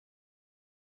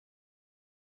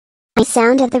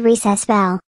Sound of the recess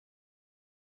bell.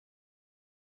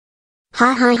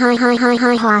 Ha ha ha ha ha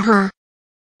ha ha ha.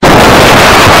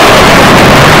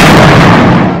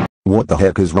 What the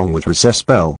heck is wrong with recess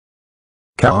bell?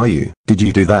 Caillou, did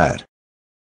you do that?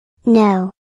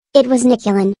 No. It was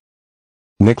Nicolin.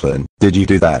 Nicolin, did you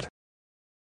do that?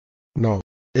 No,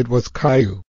 it was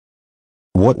Caillou.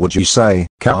 What would you say,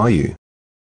 Caillou?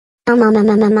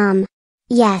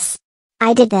 Yes.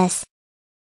 I did this.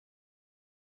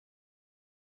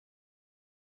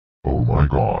 Oh my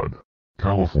God.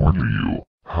 California, you.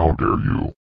 How dare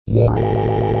you?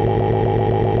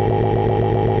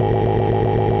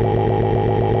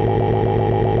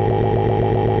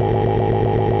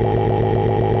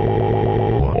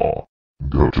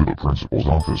 Go to the principal's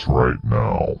office right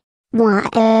now.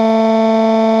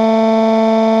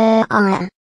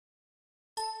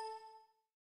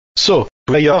 So,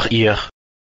 why you're here?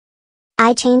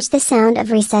 I changed the sound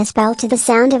of recess bell to the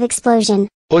sound of explosion.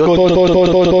 Oh,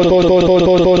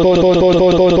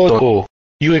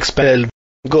 you expelled.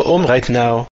 Go home right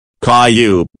now.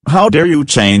 Caillou, how dare you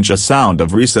change a sound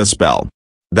of recess bell?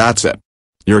 That's it.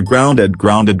 You're grounded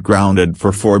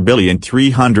for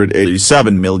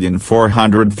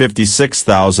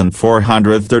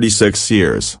 4,387,456,436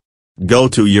 years. Go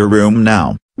to your room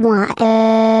now.